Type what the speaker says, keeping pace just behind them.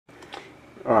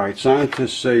Alright,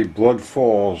 scientists say Blood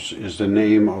Falls is the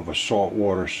name of a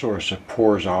saltwater source that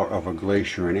pours out of a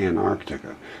glacier in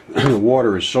Antarctica. The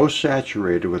water is so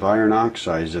saturated with iron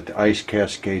oxides that the ice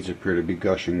cascades appear to be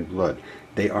gushing blood.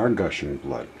 They are gushing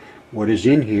blood. What is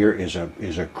in here is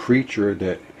a creature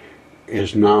that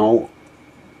is now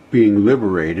being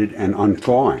liberated and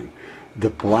unthawing. The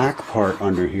black part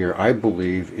under here, I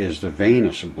believe, is the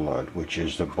venous blood, which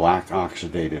is the black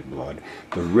oxidated blood.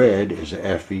 The red is the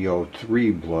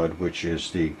FeO3 blood, which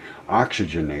is the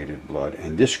oxygenated blood.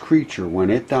 And this creature, when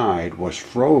it died, was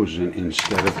frozen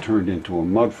instead of turned into a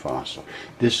mud fossil.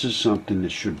 This is something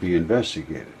that should be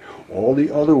investigated. All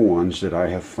the other ones that I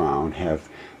have found have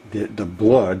the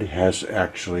blood has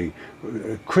actually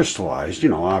crystallized. You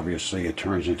know, obviously it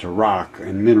turns into rock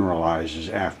and mineralizes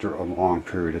after a long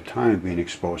period of time being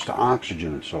exposed to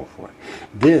oxygen and so forth.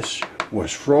 This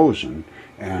was frozen,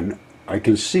 and I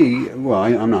can see, well,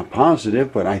 I'm not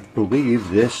positive, but I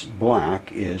believe this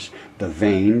black is the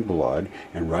vein blood,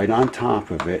 and right on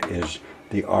top of it is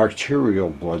the arterial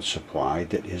blood supply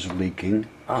that is leaking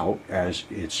out as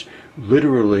it's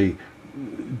literally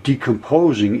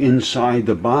decomposing inside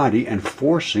the body and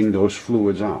forcing those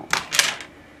fluids out.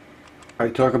 I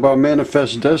talk about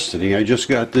manifest destiny. I just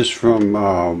got this from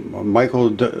Michael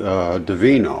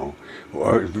Davino,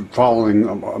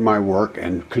 following my work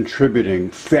and contributing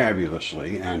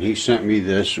fabulously, and he sent me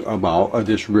this about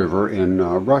this river in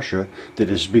Russia that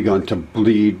has begun to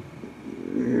bleed,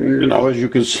 you know, as you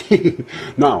can see.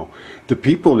 Now, the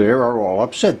people there are all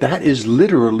upset. That is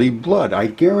literally blood. I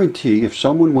guarantee if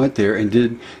someone went there and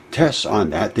did tests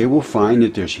on that, they will find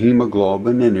that there's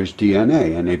hemoglobin and there's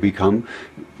DNA, and they become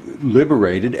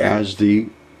liberated as the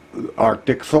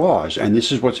Arctic thaws. And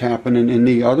this is what's happening in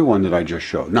the other one that I just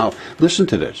showed. Now, listen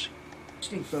to this.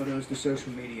 Posting photos to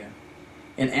social media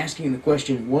and asking the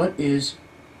question, what is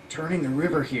turning the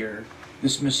river here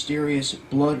this mysterious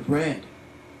blood red?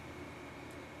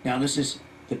 Now, this is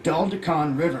the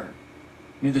Daldakhan River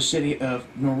near the city of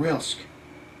Norilsk.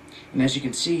 And as you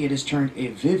can see, it has turned a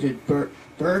vivid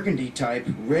burgundy type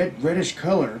reddish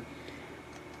color.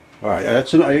 All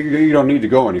right, you don't need to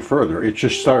go any further. It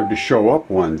just started to show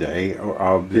up one day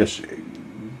of this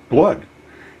blood.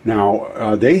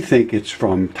 Now, they think it's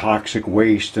from toxic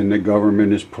waste and the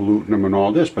government is polluting them and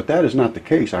all this, but that is not the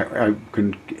case. I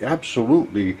can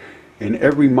absolutely, in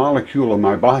every molecule of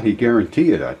my body, guarantee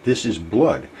you that. This is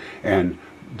blood. And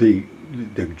the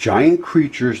giant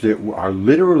creatures that are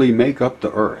literally make up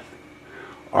the earth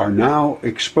are now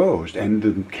exposed, and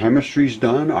the chemistry's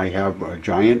done. I have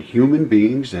giant human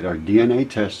beings that are DNA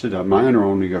tested. Mine are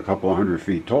only a couple of 100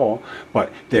 feet tall,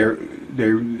 but there's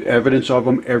evidence of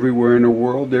them everywhere in the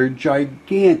world. They're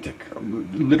gigantic,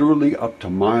 literally up to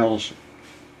miles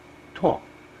tall.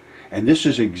 And this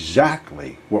is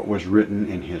exactly what was written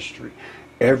in history.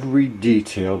 Every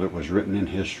detail that was written in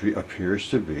history appears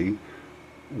to be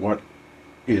what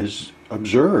is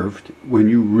observed when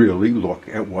you really look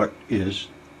at what is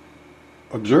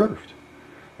observed.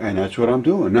 And that's what I'm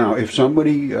doing. Now, if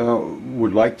somebody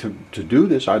would like to do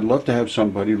this, I'd love to have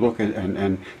somebody look at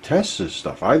and test this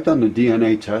stuff. I've done the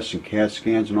DNA tests and CAT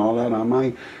scans and all that on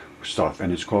my stuff,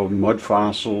 and it's called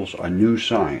Mudfossils, A New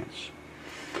Science,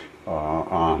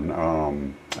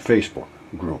 on Facebook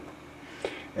group.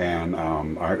 And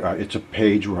it's a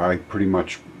page where I pretty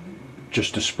much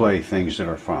just display things that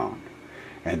are found.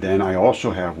 And then I also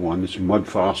have one that's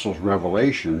Mudfossils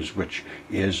Revelations, which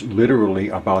is literally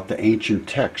about the ancient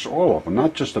texts, all of them,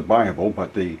 not just the Bible,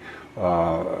 but the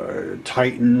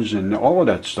Titans and all of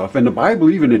that stuff. And the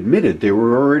Bible even admitted they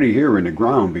were already here in the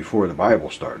ground before the Bible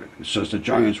started. It says the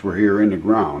giants were here in the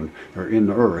ground, or in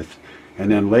the earth, and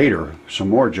then later some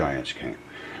more giants came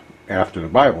after the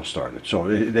Bible started. So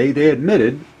they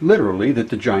admitted literally that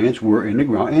the giants were in the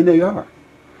ground, and they are.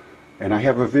 And I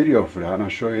have a video for that, and I'll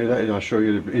show you that. I'll show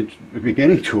you the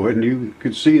beginning to it, and you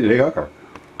can see they are.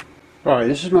 All right,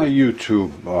 this is my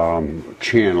YouTube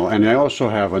channel, and I also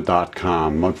have a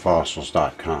 .com,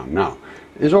 mudfossils.com. Now,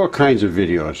 there's all kinds of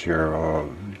videos here,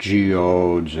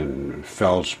 geodes and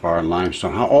feldspar and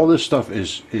limestone. How all this stuff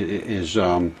is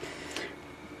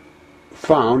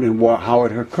found and how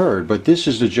it occurred. But this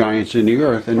is the giants in the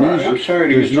earth, and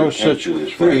there's no such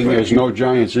thing as no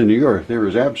giants in the earth. There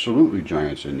is absolutely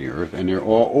giants in the earth, and they're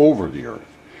all over the earth.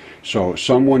 So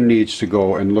someone needs to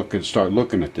go and start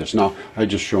looking at this. Now, I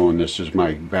just showing this as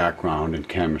my background in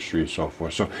chemistry and so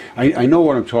forth. So I know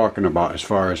what I'm talking about as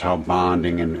far as how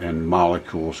bonding and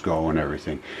molecules go and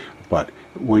everything. But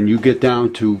when you get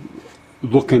down to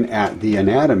looking at the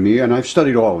anatomy, and I've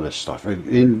studied all of this stuff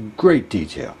in great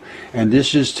detail, and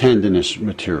this is tendinous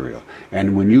material.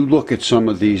 And when you look at some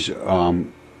of these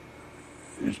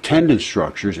tendon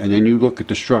structures, and then you look at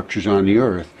the structures on the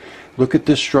earth. Look at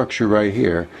this structure right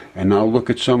here, and now look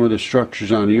at some of the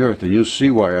structures on the earth, and you'll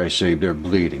see why I say they're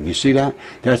bleeding. You see that?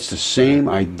 That's the same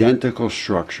identical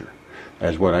structure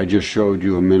as what I just showed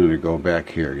you a minute ago back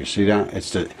here. You see that?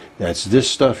 That's this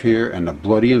stuff here and the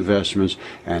bloody investments,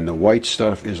 and the white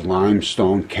stuff is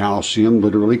limestone, calcium,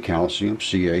 literally calcium,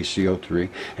 CaCO3,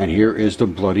 and here is the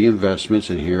bloody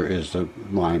investments, and here is the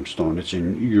limestone. It's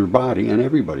in your body and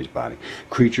everybody's body.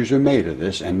 Creatures are made of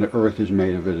this, and the earth is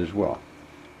made of it as well.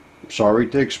 Sorry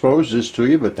to expose this to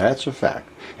you, but that's a fact.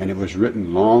 And it was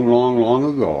written long, long, long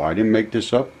ago. I didn't make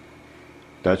this up.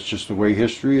 That's just the way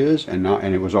history is, and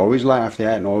it was always laughed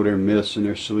at, and all their myths and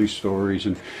their silly stories,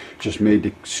 and just made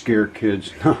to scare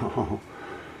kids.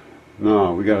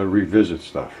 No, we got to revisit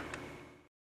stuff.